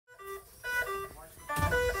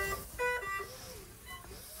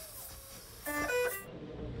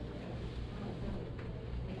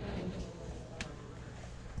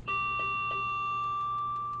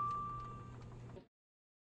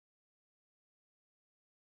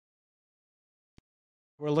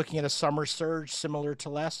We're looking at a summer surge similar to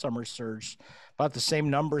last summer surge, about the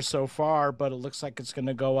same numbers so far, but it looks like it's going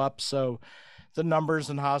to go up. So the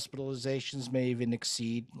numbers and hospitalizations may even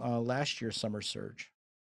exceed last year's summer surge.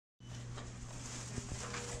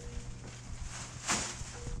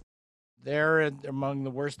 They're among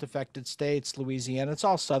the worst affected states, Louisiana. It's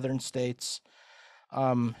all southern states.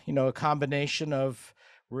 A combination of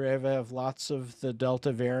we have lots of the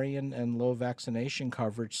Delta variant and low vaccination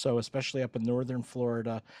coverage. So especially up in northern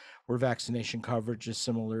Florida, where vaccination coverage is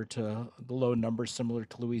similar to the low numbers, similar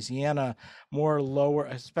to Louisiana, more lower,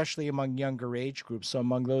 especially among younger age groups. So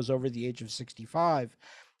among those over the age of 65,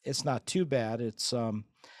 it's not too bad. It's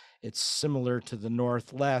similar to the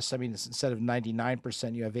North less. I mean, instead of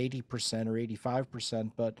 99%, you have 80% or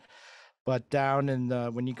 85%, but down in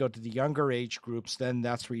when you go to the younger age groups, then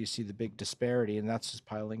that's where you see the big disparity, and that's just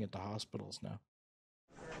piling into hospitals now.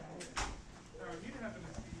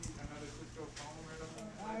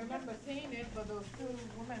 I remember seeing it, but those two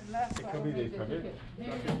women left.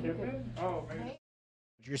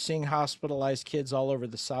 You're seeing hospitalized kids all over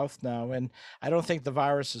the South now, and I don't think the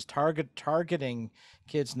virus is targeting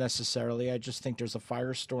kids necessarily. I just think there's a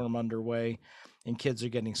firestorm underway, and kids are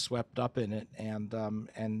getting swept up in it, and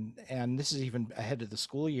this is even ahead of the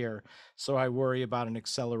school year, so I worry about an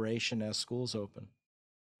acceleration as schools open.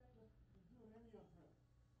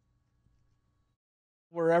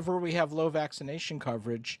 Wherever we have low vaccination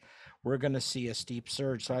coverage, we're going to see a steep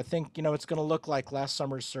surge. So I think, it's going to look like last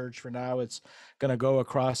summer's surge for now. It's going to go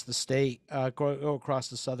across the state, go across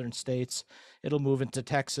the southern states. It'll move into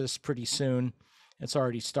Texas pretty soon. It's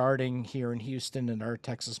already starting here in Houston in our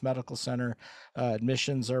Texas Medical Center.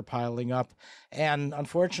 Admissions are piling up. And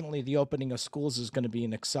unfortunately, the opening of schools is going to be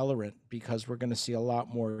an accelerant because we're going to see a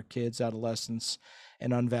lot more kids, adolescents,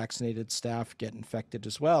 and unvaccinated staff get infected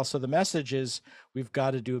as well. So the message is we've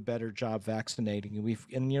got to do a better job vaccinating.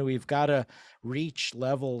 We've got to reach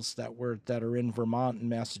levels that are in Vermont and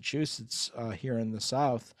Massachusetts here in the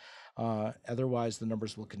South. Otherwise, the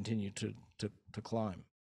numbers will continue to climb.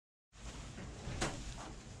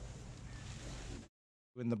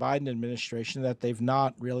 In the Biden administration, that they've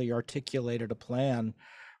not really articulated a plan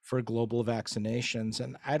for global vaccinations.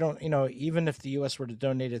 And I don't, even if the U.S. were to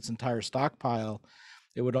donate its entire stockpile,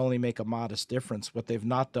 it would only make a modest difference. What they've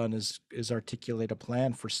not done is articulate a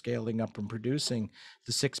plan for scaling up and producing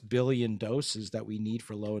the 6 billion doses that we need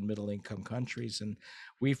for low and middle income countries. And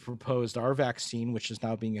we've proposed our vaccine, which is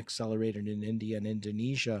now being accelerated in India and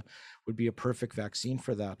Indonesia, would be a perfect vaccine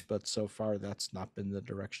for that. But so far, that's not been the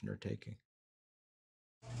direction they're taking.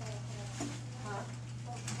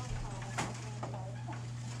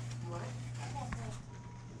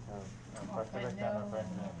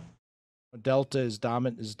 Delta is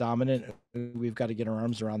dominant. We've got to get our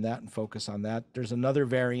arms around that and focus on that. There's another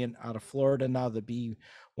variant out of Florida now, the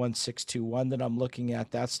B1621 that I'm looking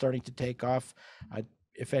at. That's starting to take off.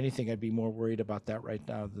 If anything, I'd be more worried about that right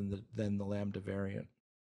now than the Lambda variant.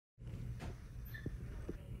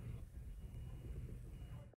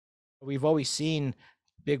 We've always seen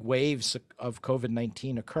big waves of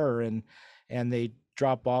COVID-19 occur, and they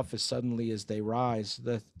drop off as suddenly as they rise.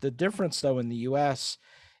 The difference, though, in the U.S.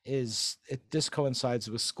 is this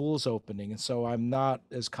coincides with schools opening, and so I'm not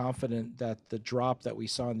as confident that the drop that we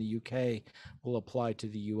saw in the UK will apply to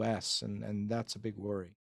the U.S., and that's a big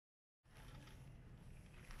worry.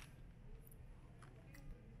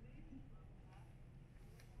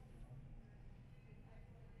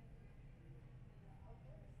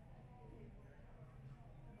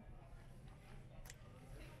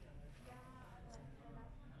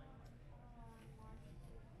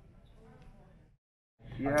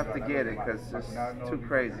 You have to get it because it's too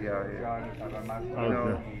crazy out here.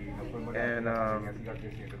 And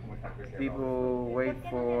people wait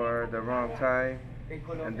for the wrong time,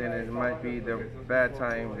 and then it might be the bad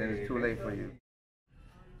time, and it's too late for you.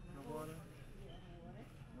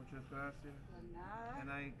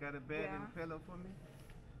 And I got a bed and a pillow for me.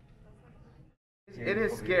 It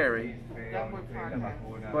is scary,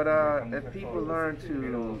 but if people learn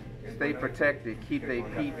to stay protected, keep their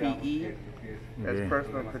PPE as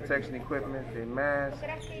personal protection equipment, their mask,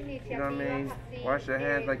 you know what I mean? Wash your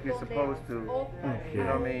hands like you're supposed to, you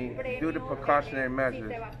know what I mean? Do the precautionary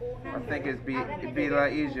measures. I think it'd be a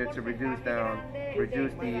lot easier to reduce the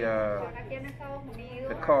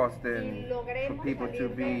the cost than for people to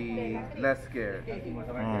be less scared.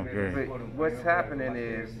 Okay. But what's happening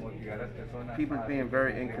is people being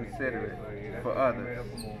very inconsiderate for others,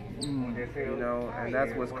 you know, and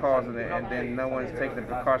that's what's causing it. And then no one's taking the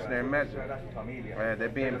precautionary measure. They're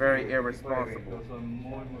being very irresponsible.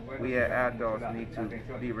 We as adults need to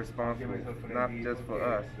be responsible, not just for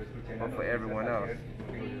us, but for everyone else.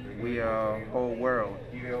 We are a whole world.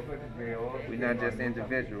 We're not just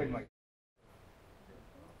individuals.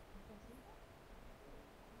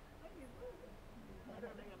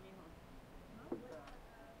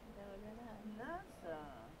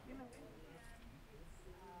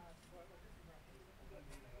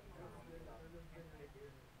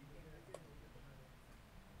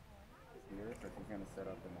 She's gonna set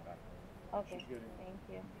up in the back. Okay, thank you.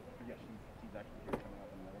 Yeah, she's actually here coming out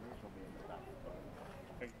in the elevator. She'll be in the back.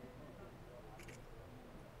 Okay.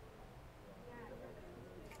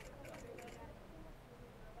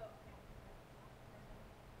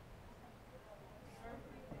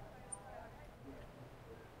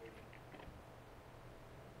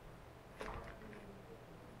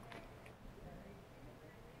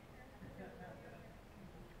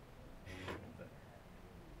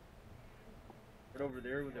 Over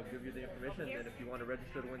there, they'll give you the information, and then if you want to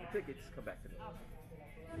register to win the tickets, come back to me.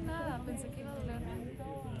 Pensé que iba a hablar.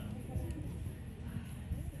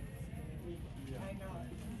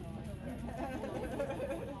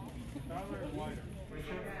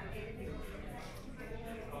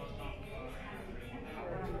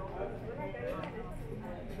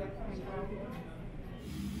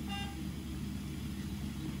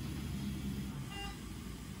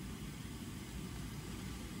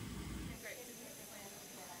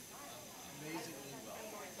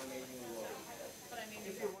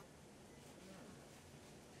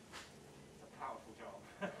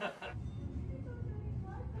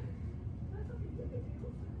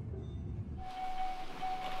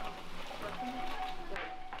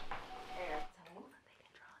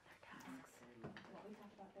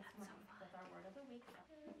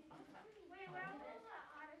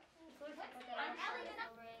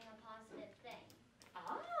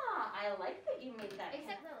 I like that you made that.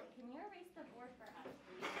 Except Lily, can you erase the board for us,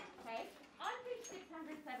 please? Okay? On page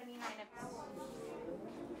 679 of